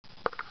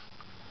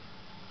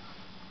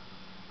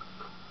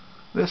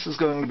This is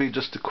going to be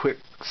just a quick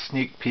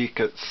sneak peek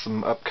at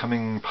some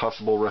upcoming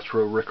possible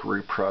retro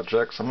Rookery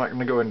projects. I'm not going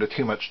to go into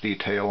too much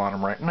detail on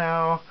them right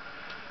now.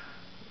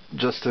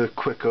 Just a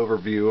quick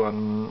overview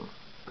on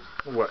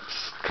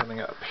what's coming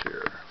up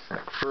here.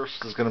 Like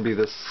first is going to be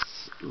this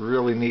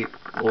really neat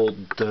old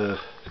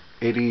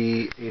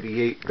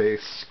 8088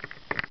 base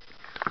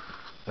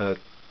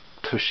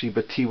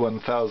Toshiba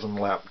T1000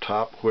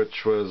 laptop,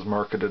 which was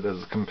marketed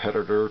as a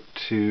competitor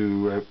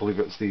to, I believe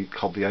it was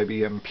called the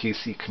IBM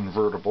PC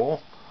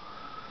Convertible.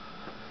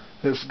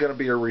 This is going to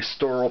be a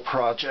restoral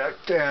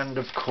project and,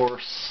 of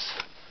course,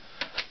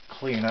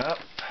 cleanup.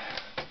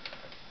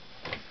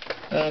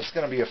 And it's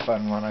going to be a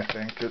fun one, I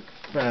think.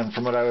 And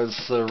from what I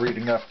was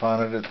reading up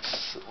on it,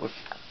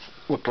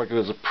 looked like it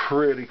was a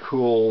pretty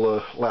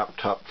cool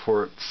laptop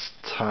for its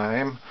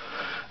time.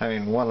 I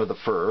mean, one of the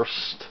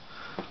first.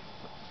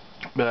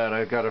 But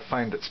I've got to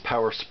find its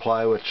power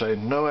supply, which I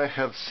know I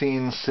have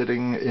seen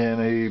sitting in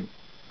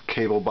a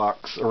cable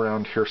box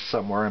around here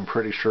somewhere. I'm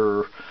pretty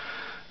sure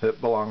it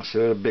belongs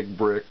to a big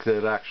brick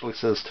that actually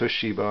says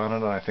Toshiba on it,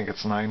 and I think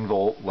it's 9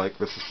 volt like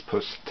this is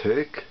supposed to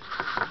take.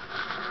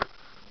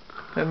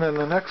 And then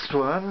the next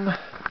one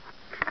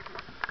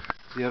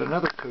is yet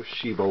another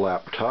Toshiba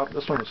laptop.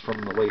 This one is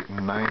from the late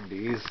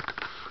 90s.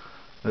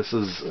 It's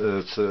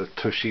a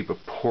Toshiba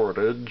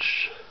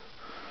Portage.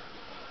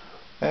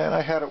 And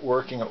I had it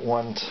working at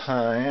one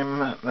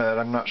time, and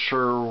I'm not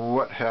sure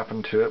what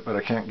happened to it, but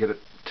I can't get it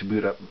to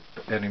boot up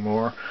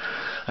anymore.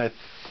 I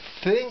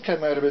think I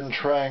might have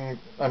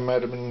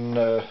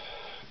been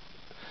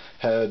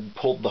had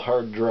pulled the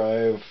hard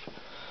drive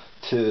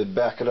to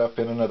back it up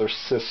in another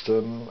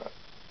system,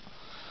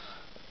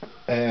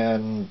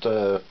 and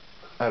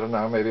I don't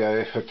know, maybe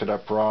I hooked it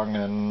up wrong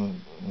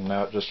and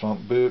now it just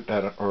won't boot,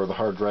 or the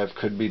hard drive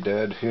could be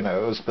dead, who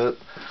knows. But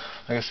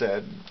like I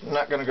said,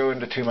 not going to go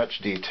into too much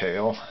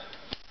detail.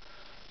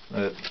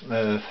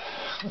 The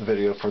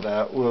video for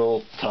that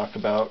will talk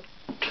about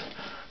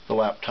the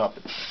laptop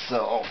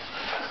itself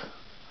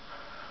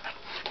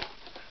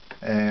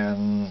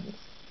and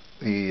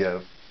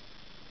the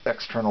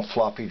external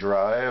floppy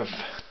drive,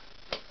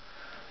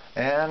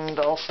 and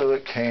also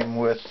it came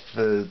with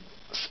the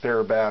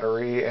spare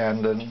battery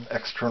and an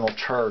external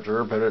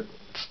charger, but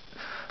it's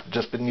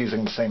just been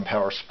using the same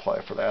power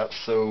supply for that,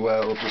 so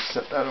we'll just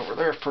set that over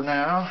there for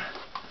now.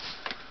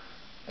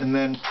 And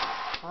then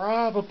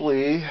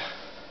probably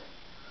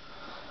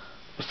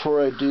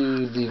before I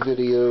do the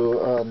video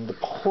on the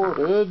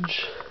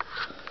Portage,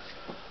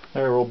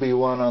 there will be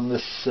one on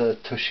this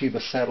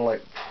Toshiba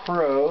Satellite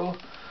Pro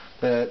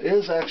that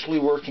is actually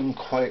working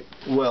quite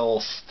well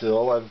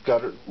still. I've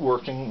got it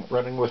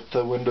running with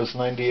the Windows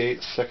 98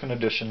 2nd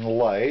Edition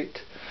Lite,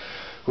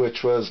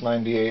 which was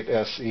 98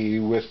 SE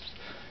with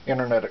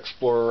Internet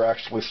Explorer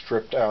actually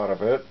stripped out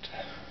of it.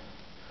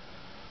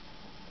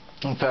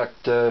 In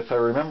fact, if I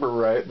remember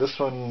right, this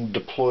one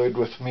deployed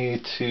with me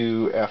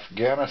to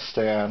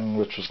Afghanistan,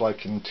 which was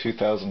like in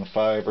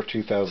 2005 or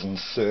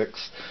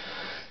 2006.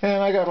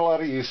 And I got a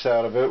lot of use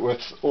out of it with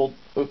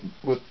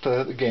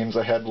the games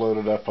I had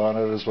loaded up on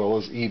it, as well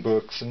as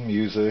ebooks and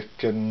music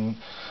and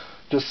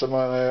just some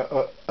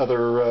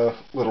other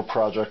little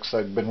projects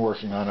I'd been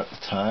working on at the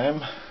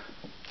time.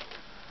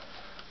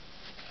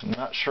 I'm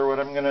not sure what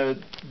I'm going to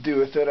do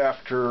with it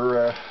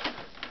after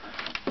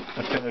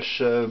I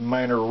finish a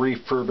minor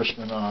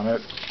refurbishment on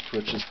it,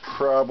 which is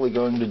probably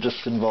going to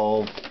just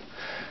involve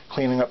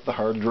cleaning up the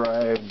hard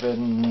drive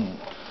and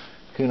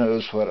who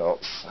knows what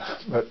else.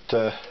 But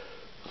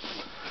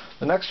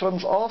the next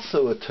one's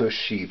also a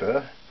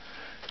Toshiba.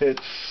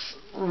 It's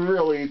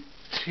really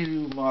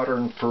too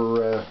modern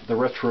for the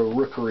retro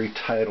Rookery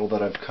title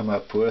that I've come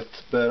up with,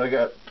 but I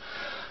got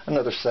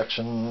another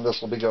section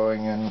this will be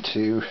going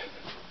into.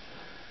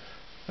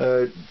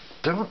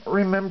 Don't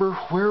remember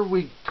where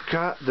we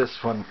got this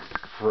one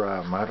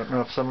from. I don't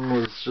know if someone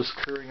was just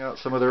clearing out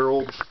some of their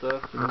old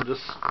stuff and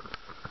just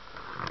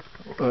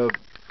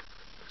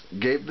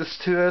gave this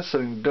to us.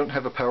 I don't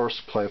have a power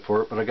supply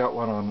for it, but I got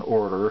one on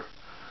order.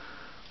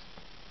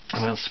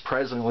 And I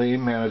surprisingly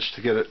managed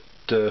to get it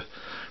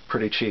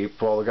pretty cheap.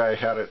 Well, the guy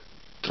had it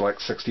to like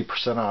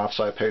 60% off,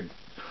 so I paid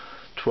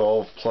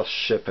 $12 plus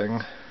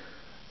shipping.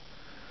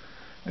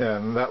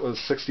 And that was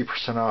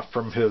 60% off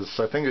from his,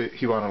 I think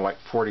he wanted like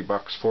 $40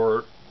 for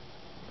it,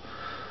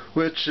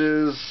 which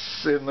is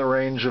in the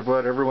range of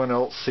what everyone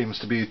else seems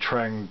to be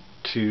trying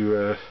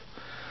to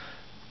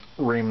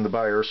ream the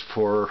buyers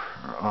for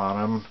on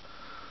them.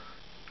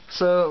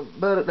 So,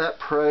 but at that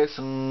price,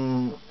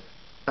 and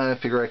I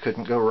figure I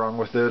couldn't go wrong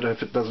with it.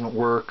 If it doesn't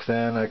work,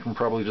 then I can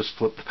probably just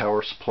flip the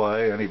power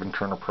supply and even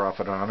turn a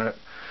profit on it.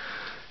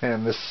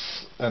 And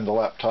the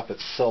laptop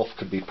itself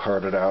could be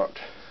parted out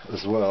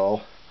as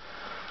well,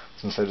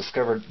 since I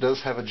discovered it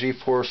does have a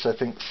GeForce, I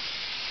think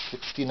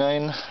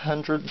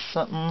 6900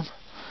 something.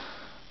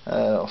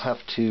 I'll have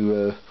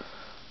to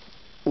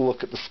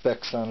look at the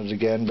specs on it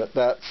again, but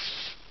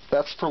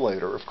that's for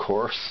later, of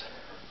course.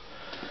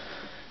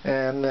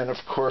 And then, of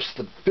course,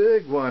 the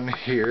big one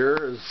here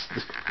is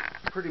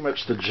pretty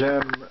much the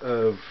gem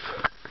of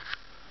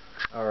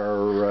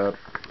our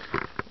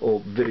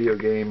old video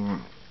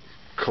game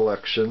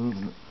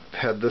collection.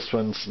 Had this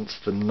one since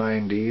the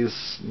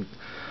 90s.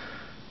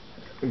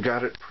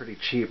 Got it pretty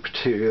cheap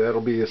too.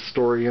 That'll be a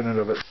story in and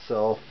of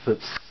itself.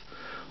 It's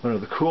one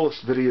of the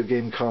coolest video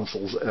game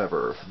consoles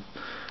ever.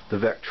 The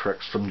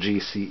Vectrex from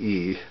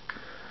GCE.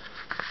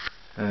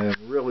 I'm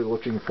really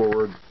looking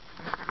forward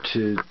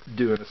to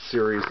doing a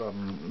series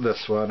on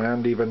this one,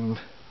 and even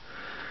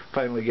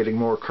finally getting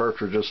more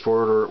cartridges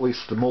for it, or at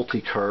least the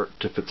multi-cart,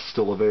 if it's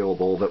still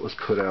available, that was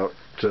put out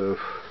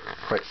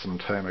quite some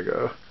time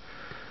ago.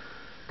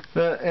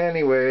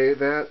 Anyway,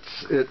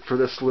 that's it for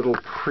this little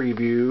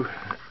preview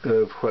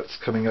of what's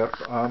coming up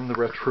on the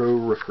Retro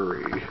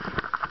Rookery.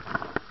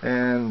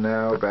 And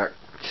now back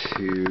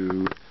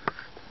to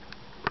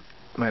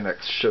my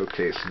next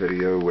showcase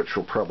video, which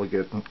will probably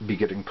be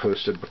getting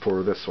posted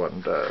before this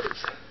one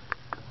does.